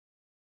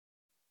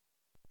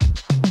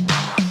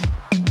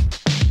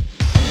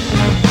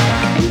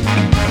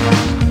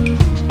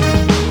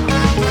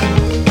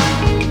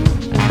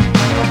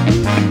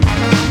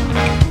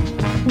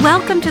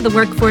Welcome to the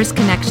Workforce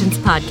Connections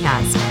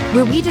podcast,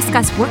 where we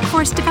discuss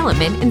workforce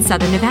development in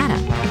Southern Nevada.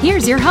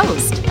 Here's your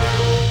host.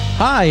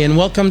 Hi, and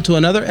welcome to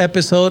another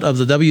episode of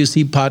the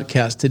WC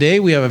podcast. Today,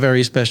 we have a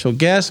very special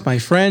guest, my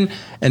friend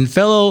and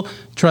fellow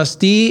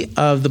trustee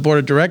of the Board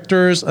of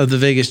Directors of the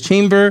Vegas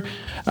Chamber,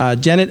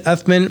 Janet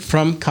Uthman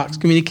from Cox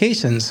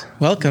Communications.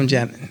 Welcome,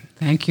 Janet.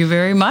 Thank you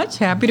very much.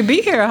 Happy to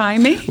be here,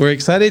 Jaime. We're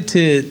excited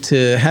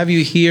to have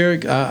you here.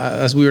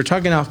 As we were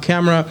talking off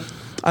camera,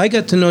 I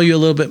got to know you a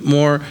little bit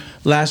more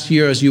last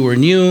year as you were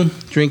new,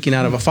 drinking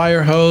out of a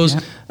fire hose.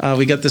 Yep.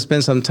 We got to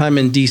spend some time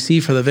in D.C.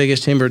 for the Vegas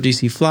Chamber of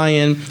D.C.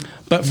 fly-in.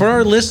 But for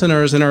our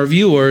listeners and our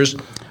viewers,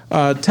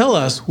 tell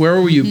us,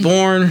 where were you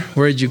born?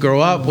 Where did you grow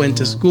up? Went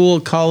to school,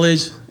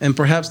 college? And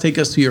perhaps take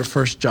us to your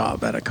first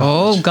job at a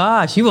college. Oh,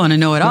 gosh, you want to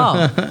know it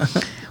all.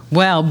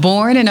 Well,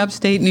 born in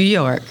upstate New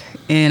York,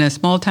 in a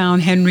small town,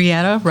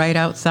 Henrietta, right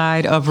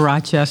outside of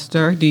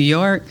Rochester, New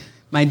York.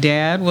 My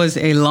dad was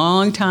a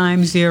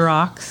longtime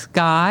Xerox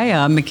guy,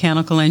 a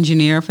mechanical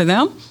engineer for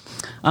them.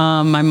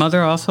 My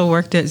mother also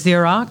worked at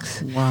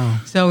Xerox. Wow.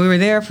 So we were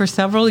there for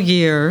several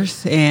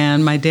years,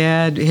 and my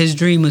dad, his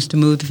dream was to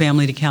move the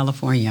family to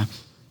California.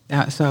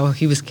 So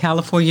he was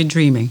California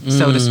dreaming,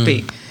 so to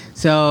speak.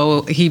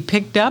 So he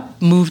picked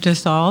up, moved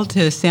us all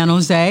to San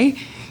Jose,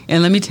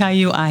 and let me tell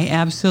you, I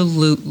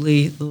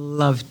absolutely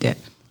loved it.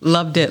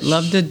 Loved it.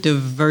 Loved the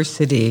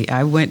diversity.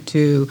 I went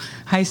to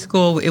high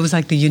school. It was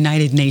like the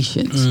United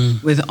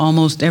Nations with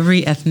almost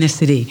every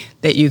ethnicity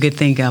that you could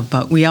think of.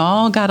 But we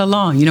all got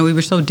along. You know, we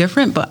were so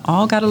different, but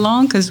all got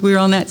along because we were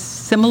on that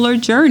similar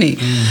journey.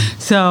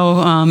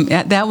 So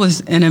that was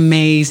an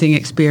amazing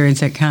experience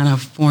that kind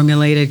of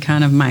formulated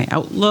kind of my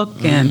outlook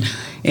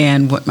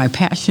and what my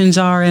passions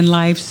are in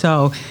life.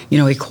 So, you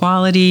know,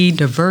 equality,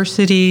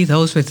 diversity,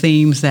 those were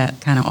themes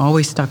that kind of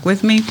always stuck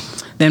with me.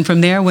 Then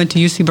from there, I went to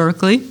UC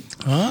Berkeley.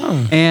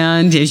 Oh.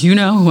 And as you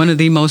know, one of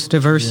the most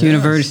diverse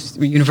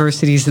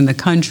universities in the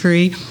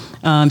country.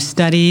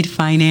 Studied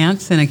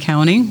finance and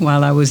accounting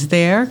while I was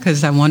there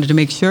because I wanted to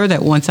make sure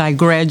that once I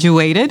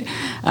graduated,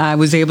 I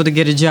was able to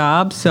get a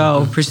job.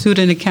 So pursued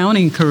an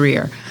accounting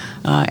career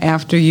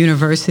after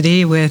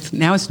university with,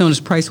 now it's known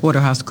as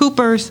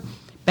PricewaterhouseCoopers.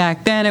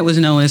 Back then it was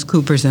known as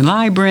Coopers &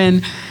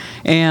 Lybrand.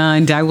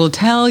 And I will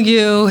tell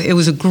you, it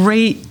was a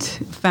great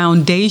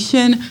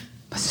foundation,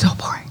 but so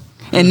boring.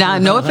 And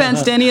no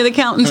offense to any of the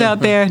accountants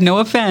out there, no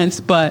offense,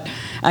 but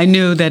I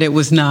knew that it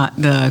was not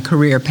the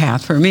career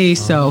path for me.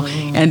 So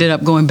ended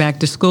up going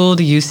back to school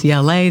to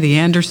UCLA, the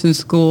Anderson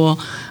School,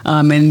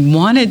 and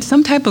wanted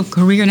some type of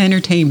career in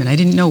entertainment. I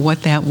didn't know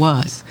what that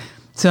was.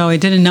 So I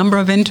did a number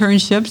of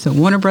internships at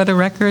Warner Brother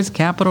Records,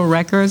 Capitol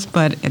Records,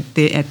 but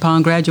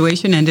upon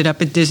graduation ended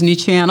up at Disney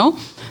Channel.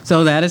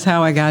 So that is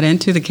how I got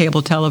into the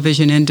cable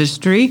television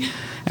industry.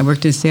 I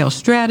worked in sales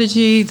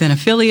strategy, then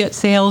affiliate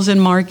sales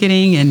and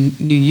marketing in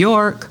New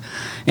York.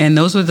 And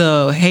those were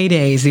the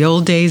heydays, the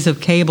old days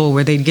of cable,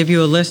 where they'd give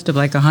you a list of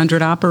like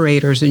 100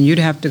 operators, and you'd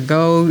have to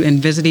go and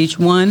visit each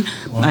one.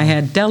 Wow. I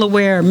had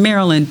Delaware,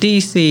 Maryland,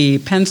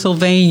 D.C.,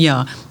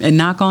 Pennsylvania, and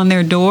knock on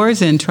their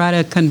doors and try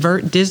to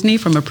convert Disney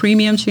from a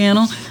premium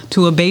channel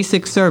to a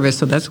basic service.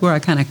 So that's where I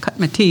kind of cut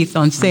my teeth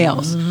on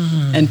sales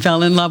and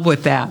fell in love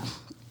with that.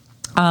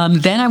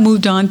 Then I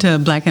moved on to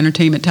Black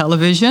Entertainment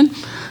Television,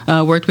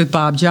 worked with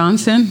Bob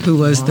Johnson, who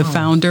was the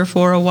founder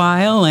for a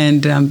while,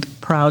 and I'm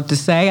proud to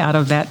say out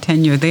of that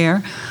tenure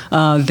there,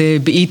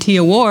 the BET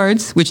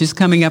Awards, which is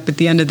coming up at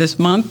the end of this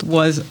month,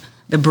 was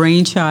the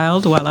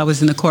brainchild while I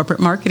was in the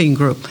corporate marketing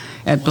group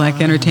at Black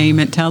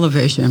Entertainment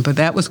Television. But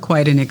that was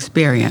quite an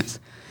experience.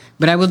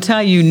 But I will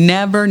tell you,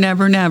 never,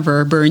 never,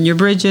 never burn your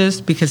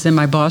bridges, because then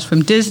my boss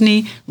from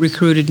Disney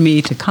recruited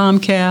me to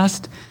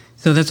Comcast.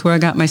 So that's where I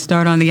got my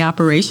start on the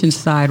operations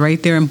side,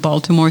 right there in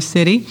Baltimore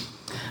City,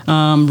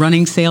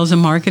 running sales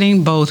and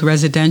marketing, both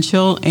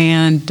residential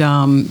and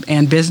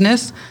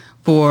business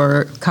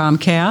for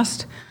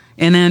Comcast.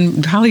 And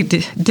then probably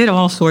did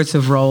all sorts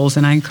of roles.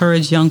 And I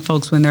encourage young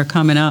folks when they're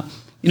coming up,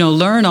 you know,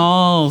 learn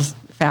all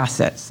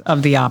facets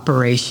of the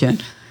operation.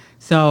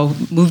 So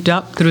moved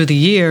up through the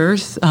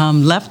years,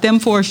 left them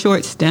for a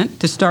short stint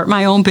to start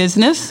my own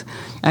business.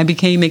 I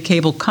became a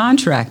cable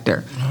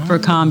contractor for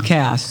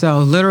Comcast. So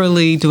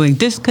literally doing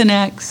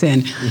disconnects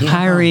and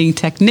hiring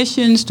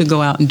technicians to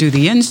go out and do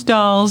the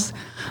installs.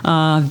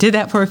 Did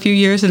that for a few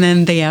years, and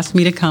then they asked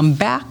me to come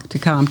back to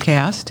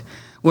Comcast,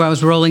 where I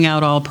was rolling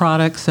out all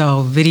products,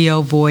 so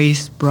video,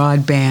 voice,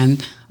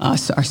 broadband, our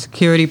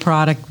security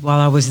product while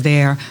I was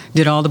there.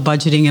 Did all the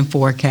budgeting and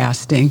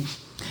forecasting.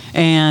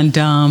 And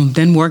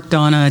then worked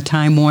on a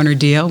Time Warner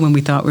deal when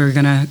we thought we were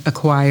going to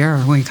acquire, or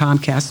when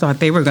Comcast thought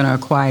they were going to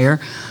acquire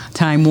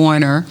Time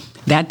Warner.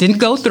 That didn't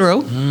go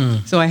through.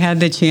 So I had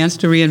the chance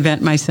to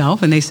reinvent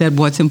myself. And they said,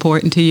 what's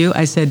important to you?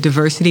 I said,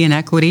 diversity and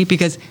equity,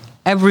 because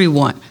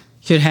everyone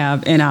should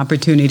have an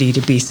opportunity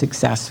to be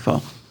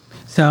successful.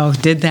 So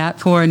did that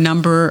for a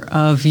number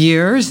of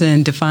years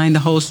and defined the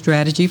whole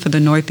strategy for the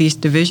Northeast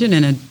Division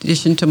in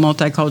addition to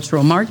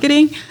multicultural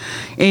marketing.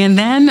 And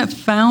then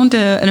found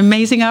an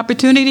amazing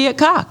opportunity at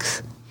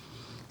Cox.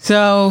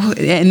 So,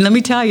 and let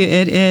me tell you,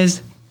 it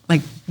is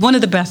like one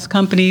of the best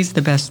companies,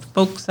 the best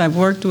folks I've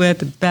worked with,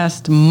 the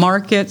best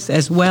markets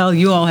as well.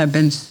 You all have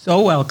been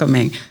so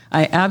welcoming.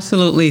 I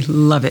absolutely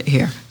love it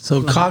here.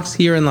 So Cox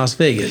here in Las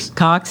Vegas.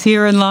 Cox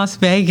here in Las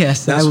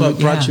Vegas. That's what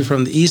brought you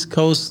from the East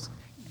Coast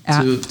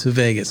to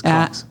Vegas.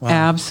 Cox. Wow.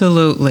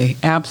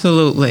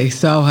 Absolutely.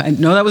 So I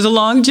know that was a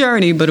long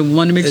journey, but I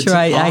wanted to make sure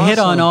I hit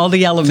on all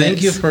the elements.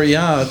 Thank you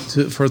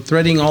for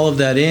threading all of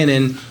that in.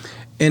 And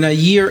in a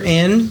year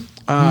in,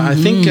 I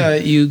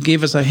think you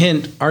gave us a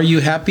hint. Are you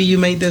happy you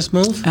made this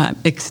move?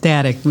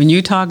 Ecstatic. When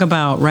you talk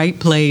about right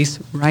place,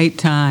 right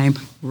time,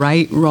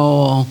 right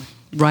role,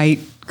 right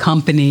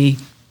company,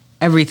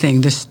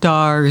 everything, the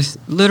stars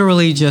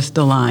literally just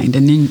aligned.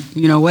 And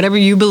then, whatever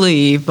you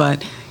believe,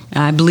 but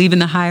I believe in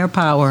the higher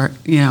power,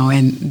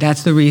 and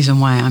that's the reason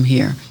why I'm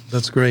here.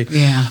 That's great.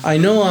 Yeah. I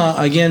know,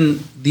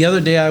 again, the other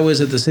day I was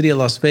at the City of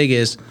Las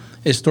Vegas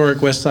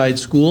Historic West Side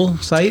School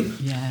site,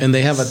 and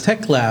they have a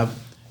tech lab.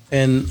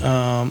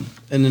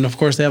 And then, of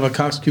course, they have a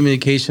Cox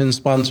Communications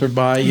sponsored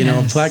by,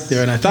 plaque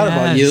there. And I thought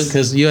about you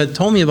because you had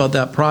told me about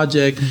that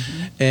project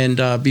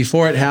and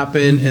before it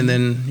happened. And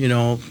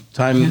then,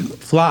 time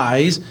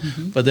flies.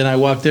 But then I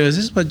walked there. This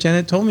is what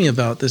Janet told me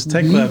about, this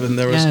tech lab. And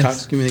there was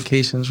Cox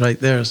Communications right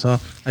there. So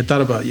I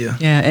thought about you.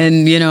 Yeah.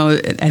 And,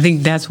 I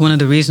think that's one of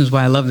the reasons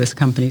why I love this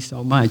company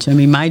so much. I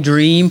mean, my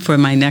dream for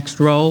my next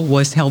role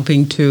was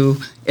helping to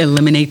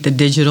eliminate the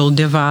digital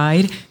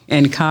divide.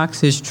 And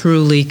Cox is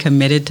truly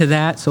committed to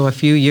that. So a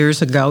few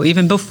years ago,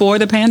 even before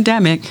the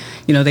pandemic,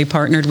 they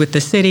partnered with the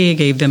city,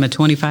 gave them a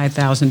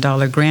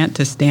 $25,000 grant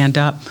to stand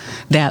up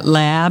that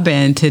lab.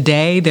 And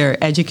today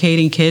they're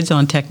educating kids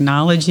on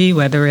technology,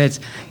 whether it's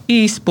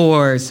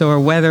esports or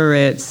whether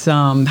it's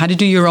how to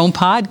do your own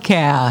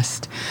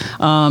podcast,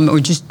 or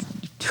just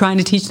trying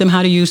to teach them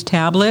how to use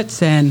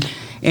tablets and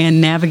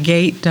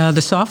navigate the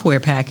software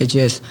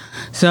packages.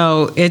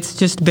 So it's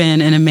just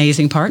been an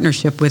amazing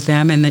partnership with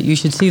them, and that you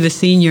should see the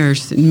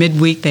seniors.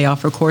 Midweek, they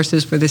offer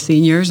courses for the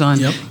seniors on,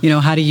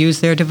 how to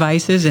use their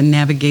devices and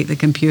navigate the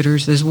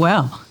computers as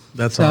well.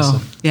 That's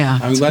awesome. Yeah.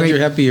 I'm glad you're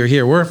happy you're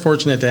here. We're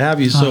fortunate to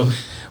have you. So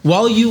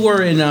while you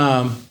were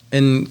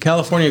in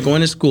California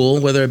going to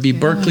school, whether it be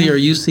Berkeley or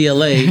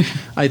UCLA,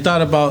 I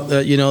thought about,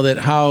 that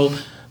how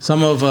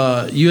some of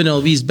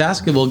UNLV's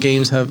basketball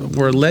games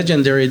were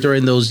legendary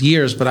during those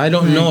years, but I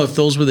don't know if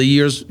those were the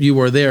years you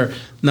were there.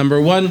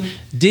 Number one,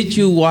 did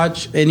you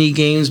watch any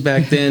games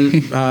back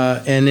then?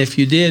 And if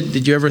you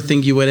did you ever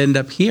think you would end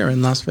up here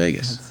in Las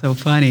Vegas? That's so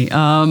funny.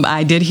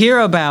 I did hear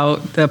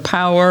about the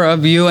power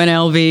of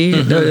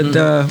UNLV,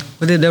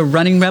 the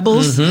Running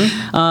Rebels.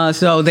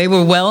 So they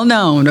were well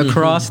known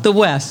across the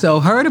West. So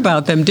heard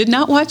about them. Did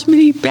not watch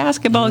many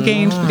basketball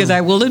games because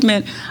I will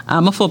admit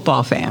I'm a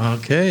football fan.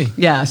 Okay.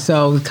 Yeah,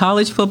 so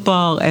college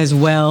football as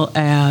well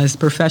as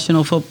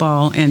professional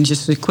football. And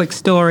just a quick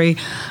story,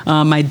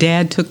 my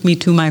dad took me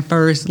to my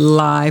first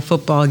live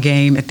football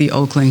game at the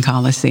Oakland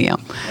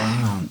Coliseum.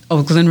 Wow.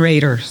 Oakland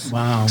Raiders.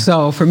 Wow.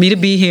 So for me to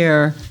be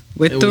here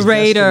with the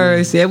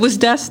Raiders, it was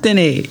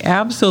destiny.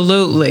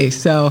 Absolutely.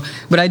 So,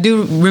 but I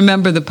do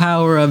remember the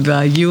power of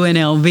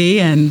UNLV,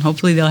 and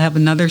hopefully they'll have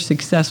another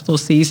successful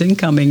season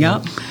coming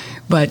up.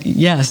 But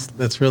yes.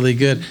 That's really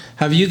good.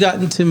 Have you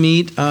gotten to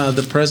meet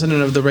the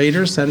president of the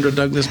Raiders, Sandra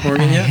Douglas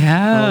Morgan, yet? I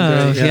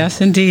have.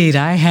 Yes, indeed.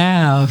 I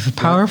have.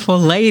 Powerful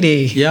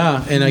lady.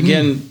 Yeah. And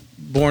again,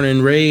 born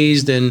and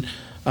raised, and,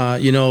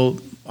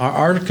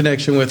 our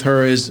connection with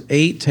her is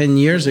 8-10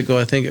 years ago,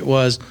 I think it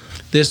was.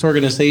 This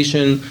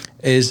organization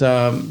is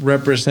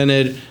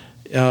represented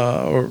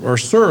or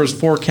serves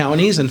 4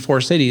 counties and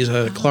 4 cities,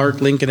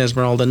 Clark, Lincoln,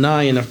 Esmeralda,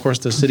 Nye, and of course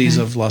the cities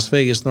of Las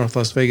Vegas, North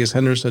Las Vegas,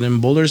 Henderson, and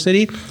Boulder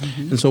City.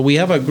 And so we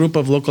have a group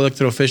of local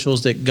elected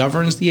officials that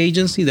governs the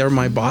agency. They're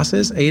my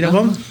bosses, 8 of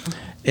them.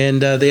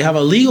 And they have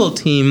a legal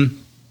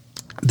team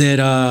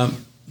that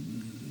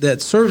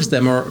serves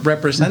them or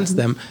represents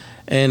them.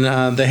 And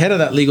the head of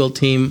that legal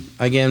team,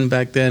 again,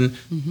 back then,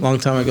 long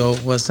time ago,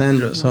 was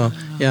Sandra. So,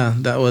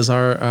 that was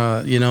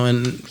our,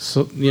 and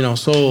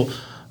so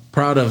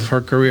proud of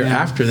her career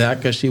after that,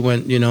 because she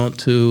went,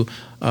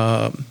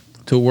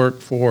 to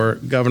work for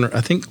governor.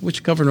 I think,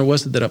 which governor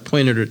was it that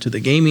appointed her to the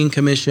Gaming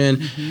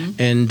Commission,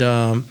 and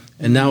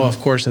now, of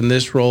course, in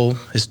this role,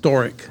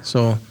 historic.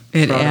 So.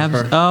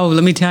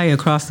 Let me tell you,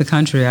 across the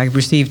country, I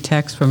received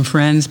texts from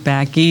friends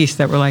back east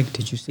that were like,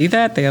 "Did you see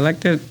that?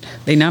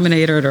 They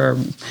nominated or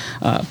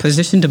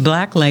positioned a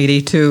black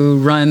lady to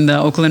run the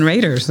Oakland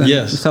Raiders."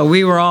 And so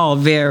we were all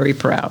very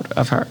proud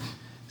of her.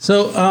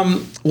 So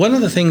one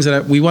of the things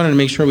that we wanted to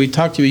make sure we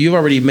talked to you, you've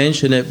already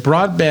mentioned it.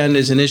 Broadband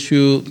is an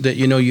issue that,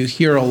 you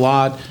hear a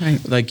lot. Right.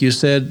 Like you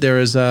said, there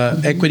is a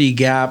equity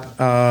gap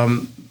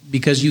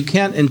because you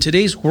can't, in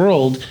today's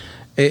world,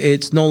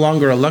 it's no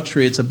longer a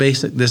luxury. It's a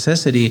basic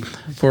necessity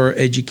for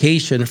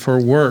education,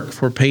 for work,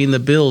 for paying the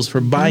bills,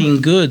 for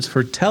buying goods,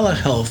 for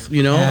telehealth,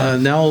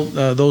 now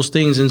those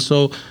things. And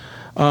so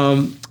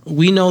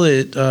we know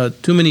that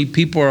too many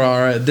people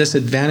are at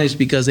disadvantage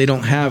because they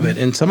don't have it.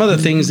 And some of the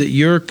things that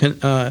you're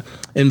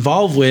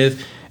involved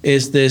with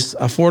is this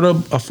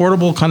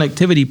affordable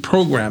connectivity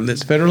program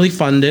that's federally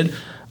funded.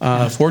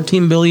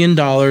 $14 billion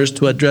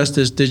to address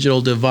this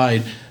digital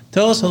divide.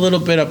 Tell us a little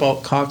bit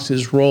about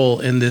Cox's role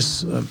in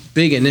this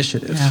big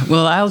initiative. Yeah.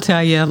 Well, I'll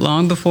tell you,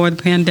 long before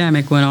the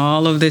pandemic, when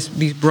all of these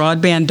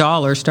broadband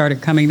dollars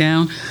started coming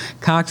down,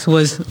 Cox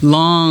was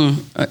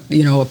long,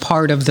 a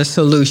part of the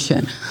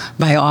solution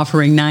by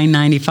offering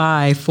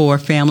 $9.95 for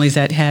families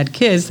that had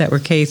kids that were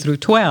K through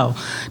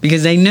 12,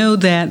 because they knew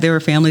that there were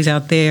families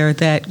out there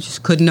that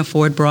just couldn't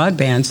afford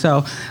broadband.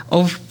 So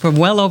for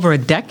well over a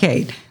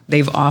decade,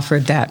 they've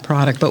offered that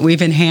product, but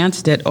we've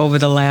enhanced it over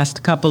the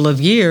last couple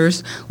of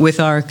years with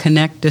our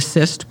Connect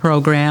Assist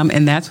program,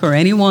 and that's for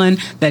anyone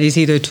that is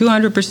either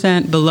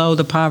 200% below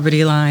the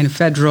poverty line,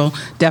 federal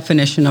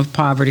definition of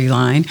poverty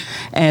line,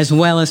 as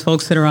well as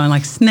folks that are on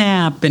like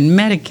SNAP and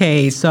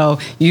Medicaid. So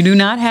you do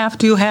not have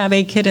to have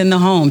a kid in the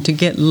home to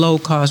get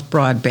low-cost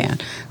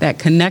broadband. That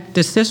Connect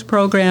Assist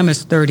program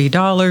is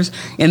 $30,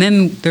 and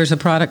then there's a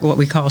product, what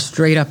we call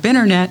Straight Up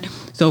Internet.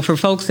 So for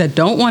folks that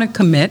don't want to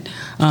commit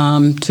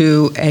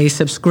to a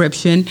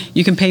subscription,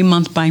 you can pay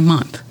month by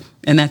month.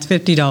 And that's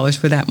 $50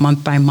 for that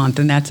month by month.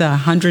 And that's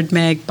 100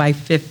 meg by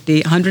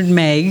 50, 100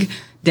 meg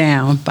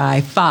down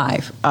by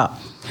 5 up.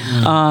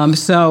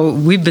 So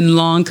we've been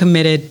long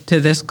committed to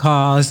this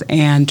cause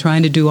and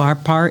trying to do our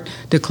part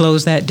to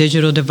close that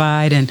digital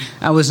divide. And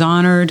I was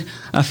honored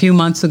a few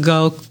months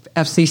ago.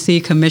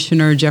 FCC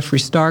Commissioner Jeffrey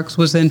Starks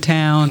was in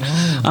town,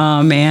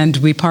 and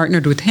we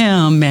partnered with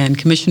him and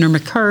Commissioner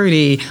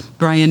McCurdy,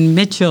 Brian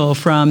Mitchell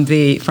from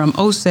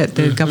OSIT,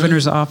 the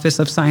Governor's Office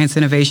of Science,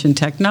 Innovation,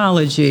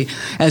 Technology,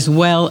 as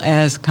well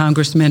as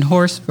Congressman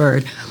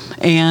Horsford,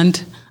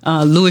 and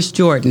Louis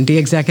Jordan, the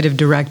Executive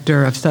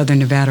Director of Southern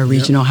Nevada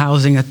Regional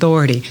Housing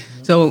Authority.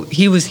 So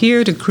he was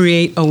here to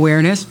create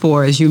awareness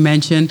for, as you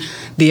mentioned,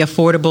 the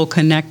Affordable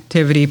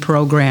Connectivity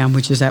Program,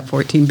 which is that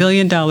 $14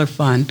 billion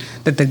fund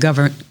that the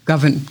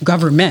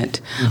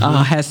government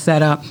has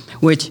set up,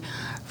 which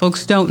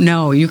folks don't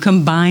know. You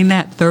combine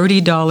that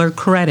 $30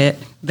 credit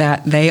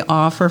that they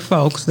offer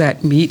folks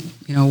that meet,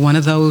 one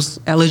of those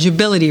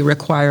eligibility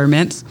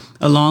requirements,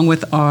 along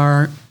with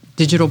our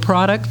digital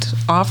product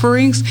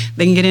offerings,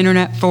 they can get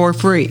internet for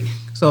free.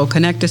 So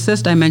Connect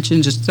Assist, I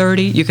mentioned, just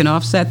 $30. You can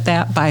offset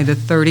that by the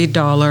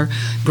 $30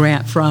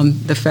 grant from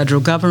the federal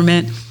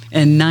government,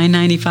 and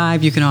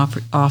 $9.95 you can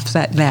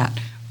offset that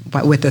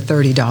with the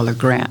 $30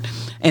 grant.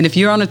 And if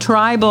you're on a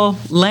tribal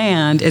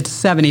land, it's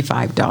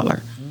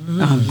 $75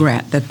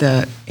 grant that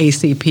the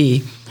ACP,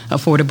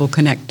 Affordable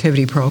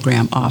Connectivity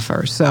Program,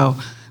 offers. So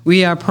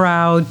we are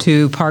proud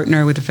to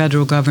partner with the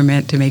federal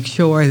government to make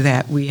sure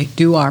that we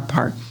do our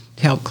part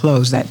to help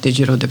close that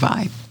digital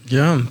divide.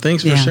 Yeah,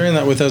 thanks for sharing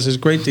that with us. It's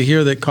great to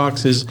hear that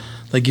Cox is,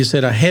 like you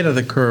said, ahead of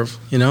the curve,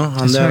 on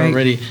That's that right.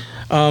 already.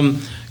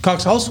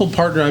 Cox also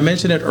partnered, I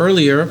mentioned it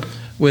earlier,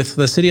 with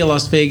the city of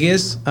Las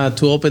Vegas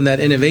to open that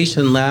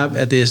innovation lab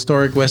at the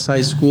historic West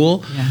Side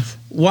School. Yes.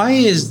 Why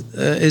is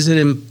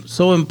it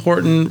so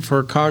important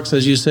for Cox,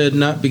 as you said,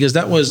 not because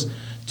that was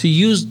to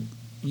use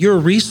your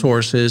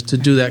resources to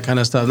do that kind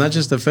of stuff, not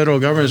just the federal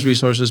government's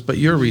resources, but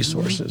your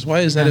resources. Why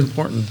is that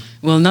important?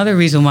 Well, another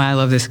reason why I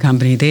love this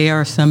company, they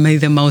are some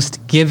of the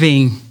most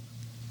giving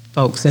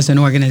folks as an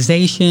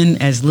organization,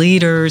 as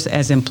leaders,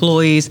 as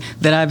employees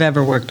that I've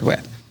ever worked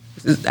with.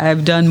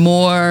 I've done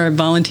more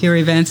volunteer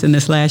events in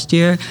this last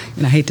year,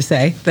 and I hate to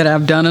say that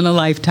I've done in a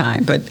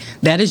lifetime, but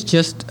that is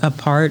just a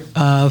part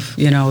of,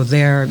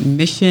 their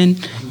mission.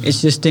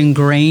 It's just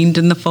ingrained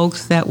in the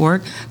folks that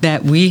work,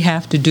 that we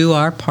have to do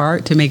our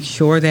part to make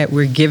sure that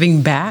we're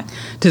giving back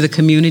to the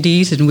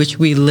communities in which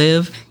we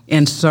live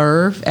and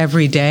serve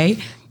every day,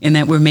 and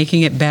that we're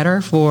making it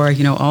better for,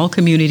 all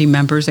community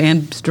members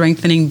and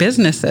strengthening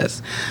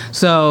businesses.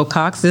 So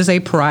Cox is a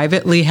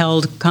privately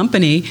held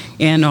company,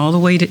 and all the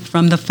way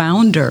from the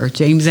founder,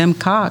 James M.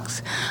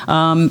 Cox,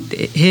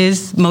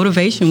 his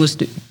motivation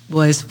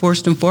was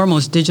first and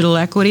foremost digital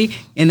equity,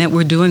 and that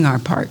we're doing our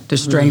part to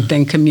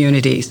strengthen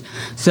communities.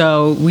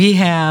 So we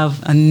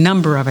have a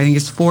number of, I think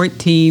it's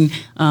 14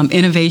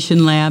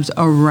 innovation labs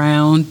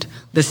around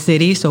the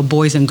city, so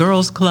Boys and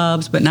Girls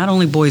Clubs, but not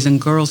only Boys and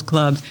Girls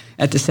Clubs,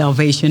 at the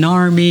Salvation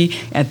Army,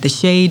 at the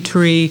Shade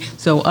Tree,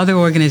 so other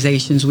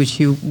organizations which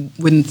you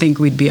wouldn't think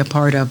we'd be a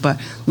part of, but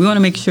we want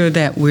to make sure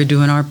that we're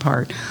doing our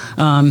part,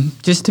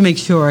 just to make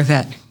sure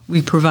that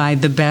we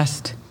provide the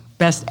best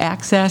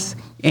access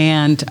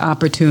and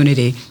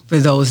opportunity for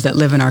those that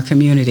live in our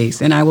communities.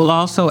 And I will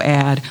also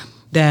add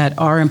that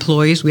our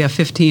employees, we have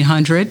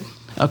 1,500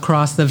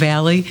 across the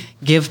valley,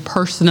 give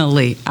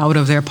personally out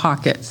of their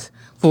pockets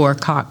for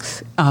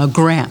Cox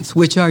grants,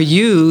 which are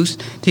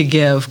used to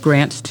give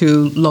grants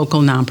to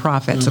local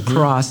nonprofits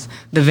across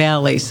the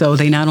valley. So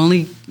they not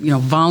only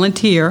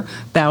volunteer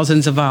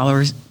thousands of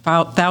hours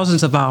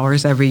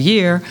every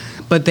year,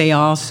 but they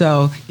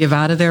also give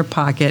out of their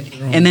pocket,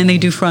 and then they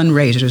do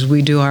fundraisers.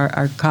 We do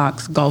our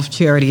Cox Golf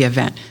Charity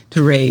event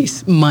to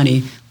raise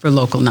money for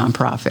local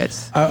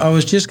nonprofits. I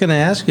was just going to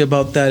ask you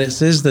about that. It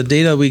says the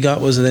data we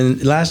got was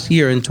last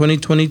year in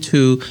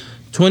 2022,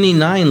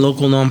 29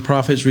 local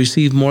nonprofits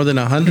received more than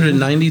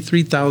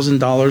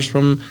 $193,000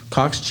 from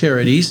Cox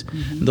Charities.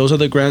 Those are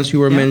the grants you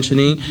were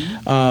mentioning.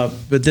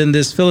 But then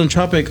this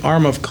philanthropic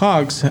arm of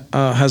Cox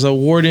has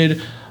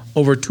awarded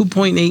over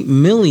 $2.8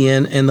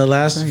 million in the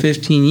last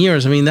 15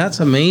 years. I mean, that's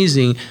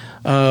amazing.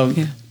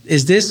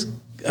 Is this,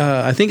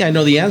 I think I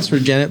know the answer,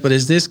 Janet, but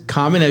is this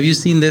common? Have you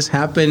seen this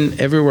happen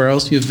everywhere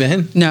else you've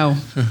been? No.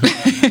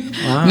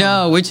 Wow.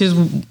 No, which is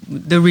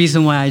the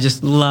reason why I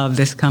just love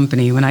this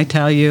company. When I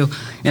tell you,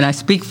 and I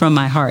speak from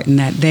my heart, in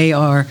that they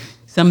are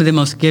some of the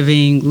most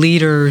giving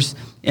leaders,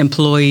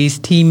 employees,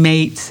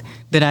 teammates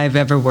that I've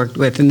ever worked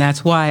with. And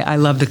that's why I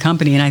love the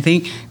company. And I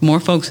think more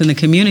folks in the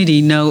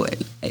community know,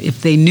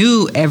 if they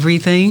knew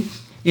everything,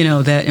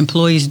 that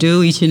employees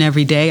do each and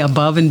every day,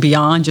 above and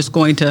beyond just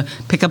going to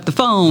pick up the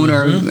phone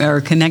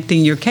or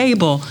connecting your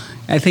cable,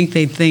 I think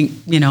they'd think,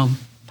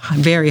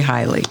 very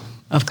highly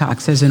of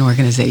Cox as an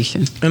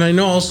organization. And I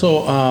know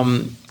also,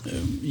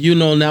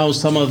 now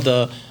some of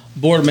the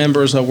board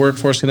members of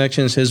Workforce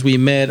Connections. As we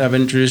met, I've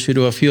introduced you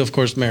to a few, of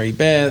course, Mary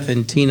Beth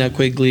and Tina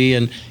Quigley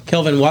and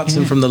Kelvin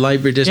Watson from the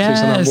library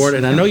districts on our board.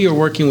 And I know you're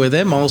working with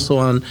them also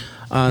on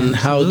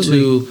how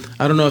to,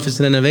 I don't know if it's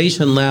an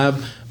innovation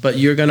lab, but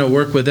you're going to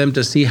work with them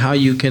to see how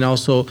you can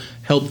also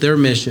help their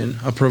mission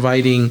of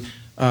providing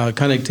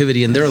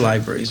connectivity in their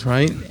libraries,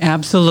 right?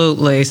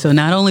 Absolutely. So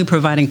not only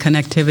providing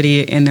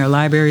connectivity in their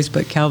libraries,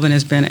 but Kelvin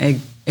has been a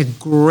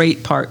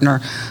great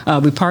partner.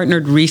 We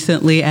partnered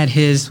recently at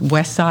his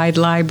West Side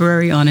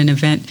Library on an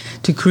event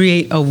to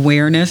create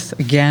awareness,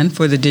 again,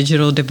 for the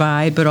digital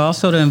divide, but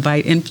also to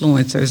invite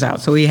influencers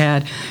out. So we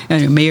had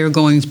Mayor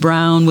Goings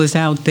Brown was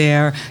out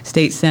there,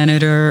 State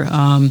Senator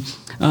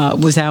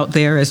was out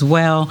there as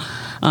well.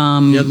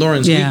 You had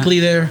Lawrence Weekly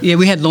there? Yeah,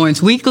 we had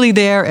Lawrence Weekly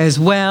there as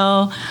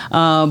well.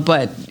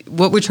 But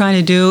what we're trying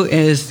to do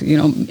is,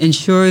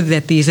 ensure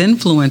that these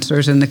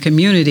influencers in the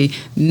community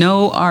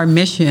know our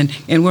mission,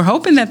 and we're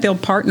hoping that they'll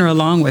partner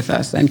along with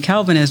us. And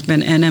Kelvin has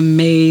been an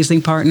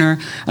amazing partner.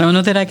 I don't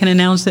know that I can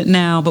announce it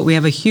now, but we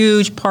have a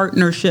huge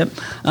partnership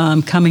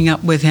coming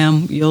up with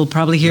him. You'll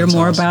probably hear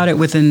more about it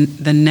within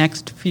the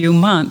next few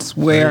months,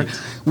 where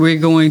we're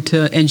going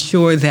to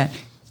ensure that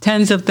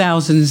tens of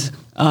thousands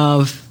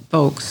of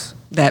folks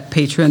that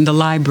patron the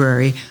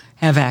library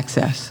have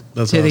access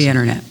to the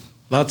internet.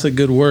 Lots of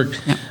good work.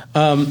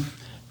 Yeah.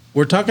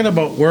 We're talking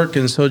about work,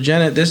 and so,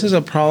 Janet, this is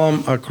a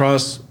problem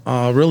across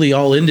really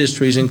all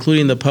industries,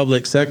 including the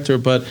public sector,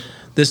 but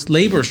this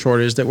labor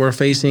shortage that we're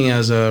facing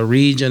as a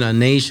region, a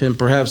nation,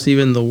 perhaps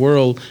even the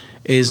world,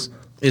 is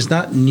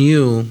not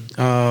new.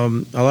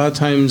 A lot of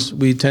times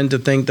we tend to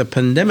think the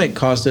pandemic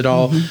caused it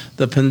all.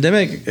 The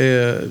pandemic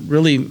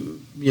really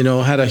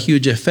had a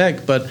huge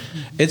effect, but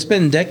it's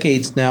been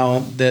decades now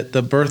that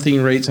the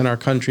birthing rates in our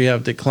country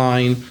have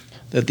declined,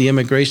 that the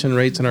immigration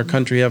rates in our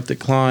country have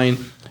declined.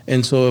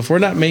 And so if we're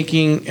not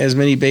making as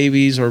many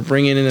babies or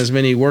bringing in as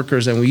many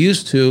workers than we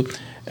used to,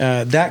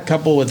 that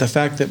coupled with the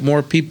fact that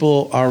more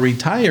people are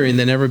retiring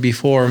than ever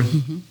before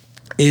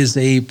is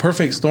a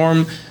perfect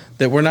storm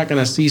that we're not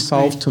going to see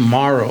solved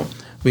tomorrow.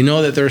 We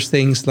know that there's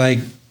things like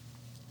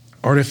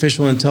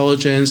artificial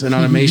intelligence and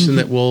automation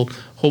that will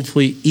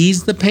hopefully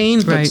ease the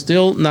pain, but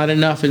still not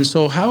enough. And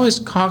so how is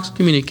Cox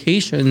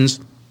Communications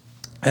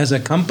as a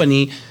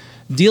company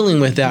dealing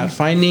with that,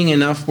 finding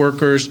enough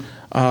workers,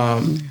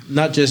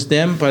 not just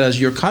them, but as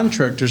your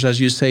contractors, as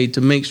you say,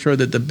 to make sure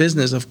that the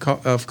business of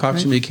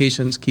Cox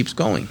Communications keeps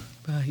going?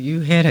 You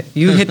hit it.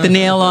 You hit the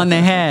nail on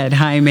the head,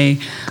 Jaime,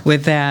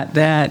 with that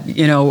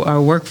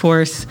our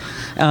workforce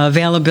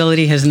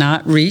availability has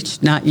not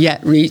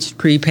yet reached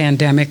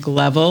pre-pandemic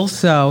levels.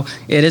 So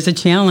it is a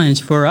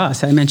challenge for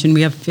us. I mentioned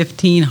we have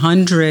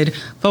 1,500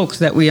 folks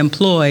that we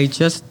employ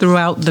just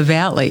throughout the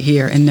valley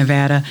here in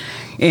Nevada.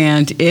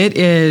 And it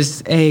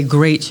is a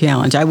great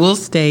challenge. I will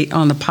state,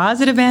 on the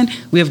positive end,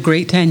 we have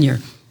great tenure.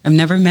 I've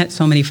never met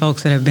so many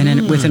folks that have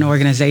been with an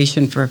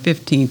organization for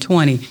 15,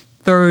 20,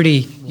 30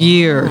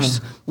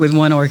 years with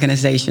one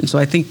organization. So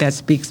I think that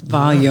speaks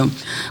volume.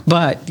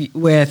 But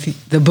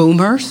with the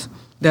boomers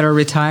that are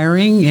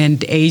retiring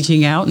and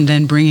aging out and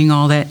then bringing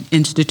all that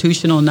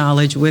institutional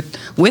knowledge with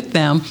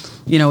them,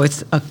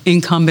 it's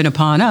incumbent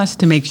upon us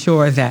to make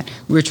sure that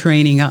we're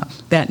training up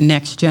that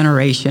next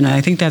generation. And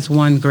I think that's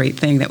one great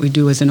thing that we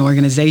do as an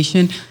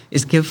organization,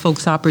 is give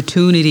folks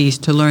opportunities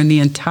to learn the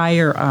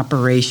entire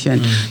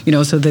operation,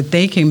 so that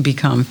they can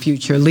become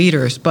future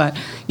leaders. But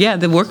yeah,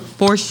 the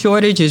workforce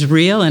shortage is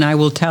real, and I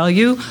will tell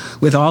you,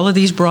 with all of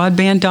these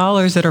broadband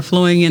dollars that are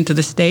flowing into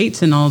the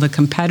states and all the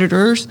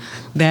competitors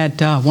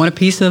that want a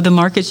piece of the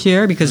market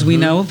share, because we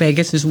know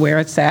Vegas is where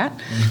it's at,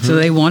 so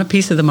they want a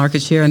piece of the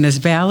market share in this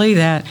valley,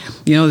 that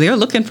they're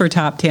looking for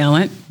top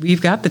talent.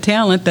 We've got the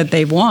talent that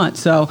they want,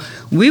 so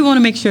we want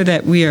to make sure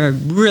that we are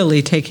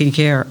really taking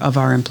care of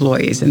our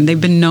employees, and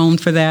they've been known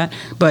for that,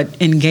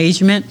 but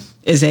engagement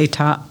is a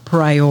top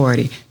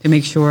priority to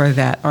make sure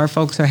that our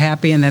folks are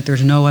happy and that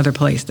there's no other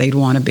place they'd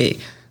want to be.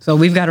 So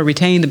we've got to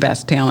retain the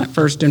best talent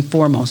first and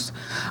foremost.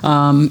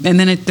 And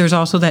then there's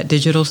also that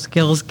digital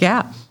skills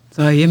gap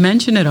So you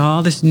mentioned it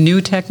all, this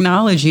new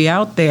technology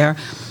out there,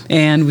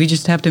 and we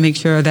just have to make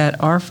sure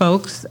that our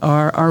folks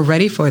are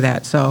ready for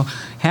that. So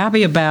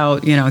happy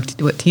about,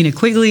 what Tina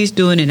Quigley's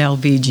doing in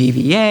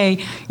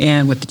LVGVA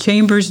and what the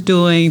Chamber's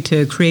doing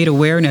to create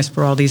awareness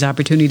for all these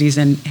opportunities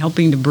and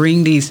helping to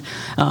bring these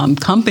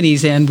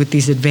companies in with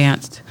these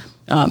advanced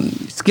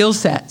skill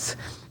sets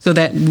so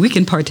that we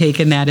can partake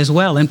in that as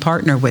well and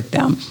partner with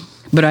them.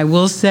 But I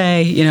will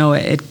say,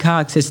 at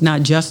Cox, it's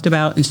not just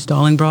about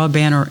installing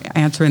broadband or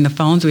answering the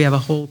phones. We have a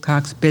whole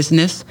Cox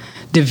business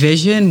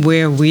division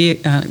where we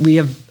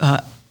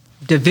have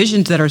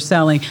divisions that are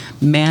selling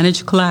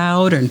managed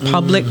cloud and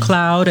public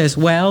cloud as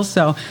well.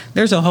 So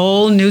there's a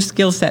whole new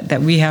skill set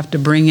that we have to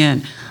bring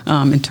in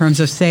terms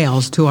of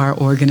sales to our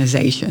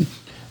organization.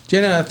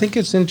 Jenna, I think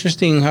it's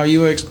interesting how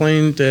you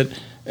explained that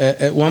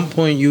at one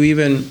point you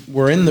even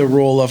were in the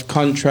role of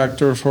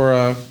contractor for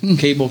a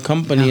cable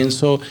company. Yeah. And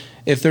so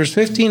if there's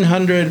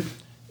 1,500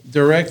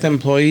 direct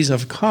employees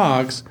of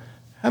Cox,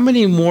 how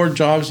many more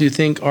jobs do you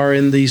think are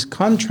in these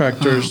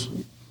contractors?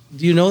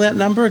 Do you know that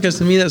number? Because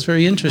to me, that's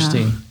very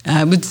interesting.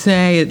 I would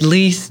say at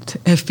least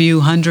a few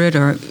hundred,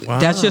 or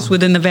that's just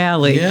within the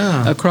valley.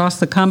 Yeah.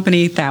 Across the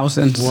company,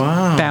 thousands.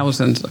 Wow.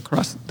 Thousands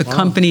across the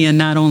company, and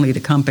not only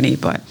the company,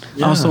 but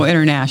also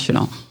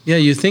international. Yeah,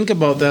 you think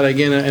about that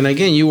again, and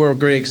again, you were a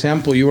great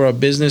example. You were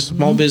a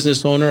small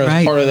business owner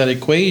as part of that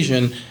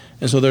equation.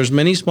 And so there's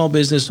many small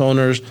business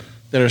owners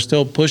that are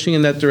still pushing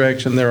in that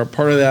direction. They're a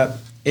part of that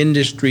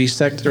industry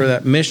sector,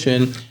 that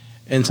mission,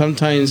 and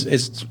sometimes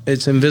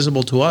it's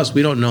invisible to us.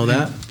 We don't know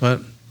that, but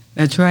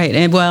that's right.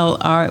 And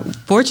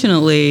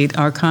fortunately,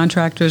 our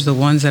contractors, the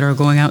ones that are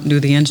going out and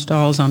do the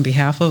installs on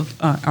behalf of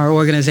our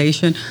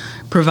organization,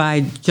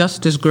 provide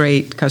just as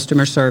great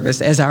customer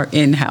service as our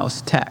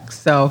in-house techs.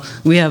 So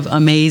we have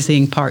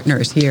amazing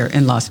partners here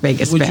in Las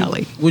Vegas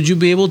Valley. Would you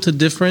be able to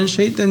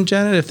differentiate then,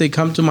 Janet? If they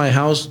come to my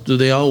house, do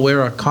they all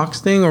wear a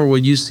Cox thing, or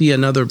would you see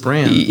another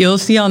brand? You'll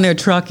see on their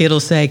truck, it'll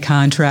say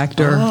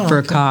contractor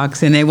for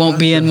Cox, and they won't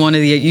be in one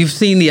of the, you've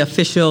seen the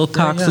official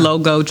Cox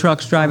logo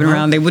trucks driving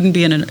around. They wouldn't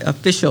be in an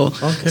official,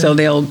 so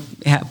they'll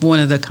have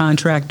one of the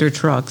contractor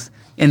trucks.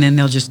 And then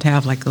they'll just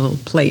have like a little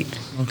plate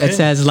that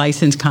says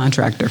licensed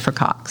contractor for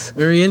Cox.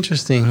 Very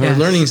interesting. We're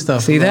learning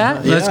stuff. See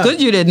that? That's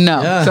good you didn't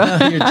know.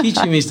 Yeah. You're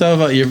teaching me stuff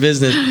about your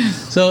business.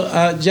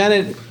 So,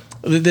 Janet,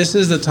 this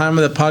is the time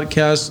of the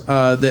podcast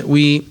that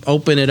we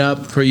open it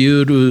up for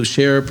you to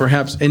share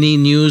perhaps any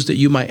news that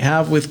you might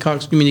have with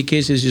Cox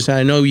Communications. You said,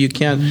 I know you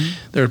can't.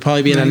 There will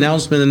probably be an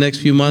announcement in the next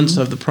few months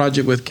of the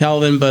project with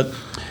Calvin, but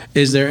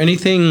is there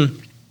anything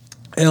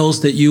else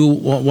that you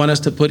want us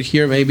to put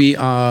here, maybe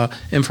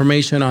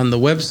information on the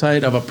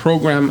website of a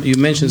program? You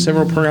mentioned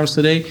several programs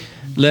today.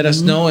 Let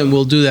us know, and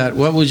we'll do that.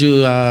 What would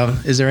you,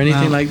 is there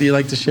anything that you'd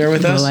like to share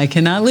with us? Well, I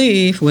cannot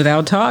leave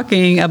without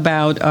talking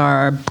about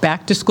our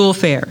back-to-school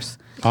fairs,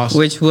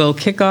 which will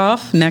kick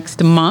off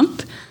next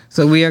month.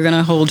 So we are going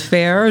to hold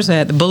fairs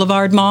at the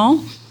Boulevard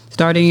Mall,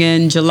 starting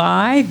in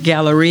July,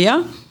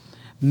 Galleria,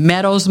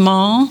 Meadows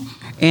Mall,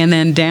 and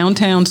then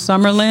downtown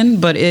Summerlin,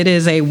 but it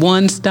is a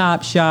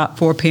one-stop shop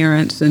for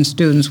parents and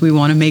students. We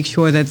want to make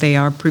sure that they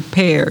are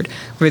prepared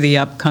for the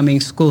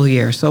upcoming school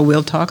year. So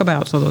we'll talk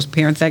about, those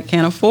parents that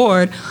can't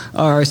afford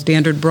our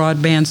standard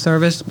broadband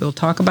service, we'll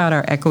talk about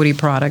our equity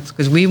products,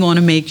 because we want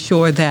to make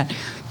sure that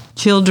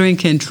children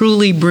can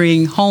truly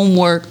bring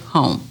homework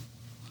home.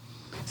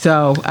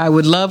 So I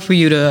would love for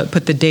you to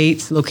put the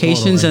dates,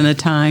 locations, and the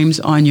times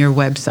on your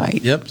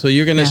website. Yep. So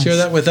you're going to share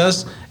that with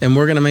us, and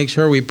we're going to make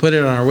sure we put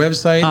it on our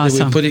website. Awesome.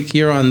 That we put it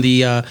here on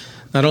the,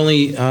 not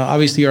only,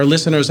 obviously, our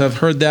listeners have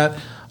heard that,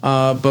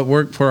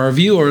 but for our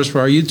viewers,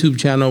 for our YouTube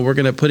channel, we're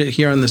going to put it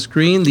here on the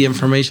screen, the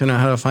information on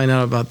how to find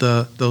out about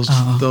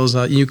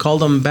those you call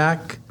them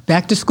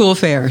Back-to-school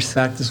fairs.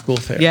 Back-to-school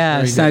fairs.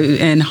 Yes,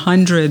 and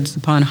hundreds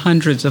upon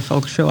hundreds of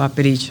folks show up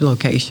at each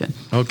location.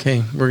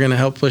 Okay, we're going to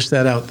help push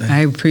that out then.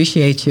 I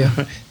appreciate you.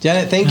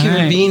 Janet, thank you for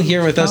being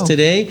here with us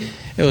today.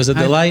 It was a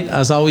delight,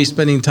 as always,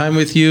 spending time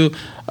with you.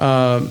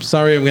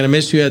 Sorry, I'm going to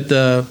miss you at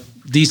the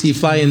DC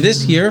Fly-In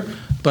this year,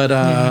 but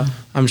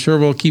I'm sure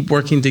we'll keep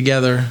working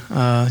together,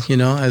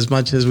 as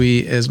much as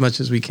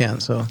we can.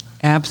 So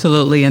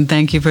absolutely, and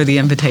thank you for the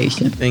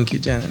invitation. Thank you,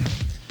 Janet.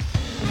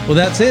 Well,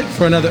 that's it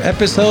for another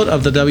episode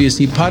of the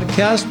WC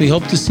Podcast. We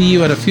hope to see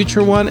you at a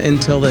future one.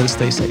 Until then,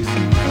 stay safe.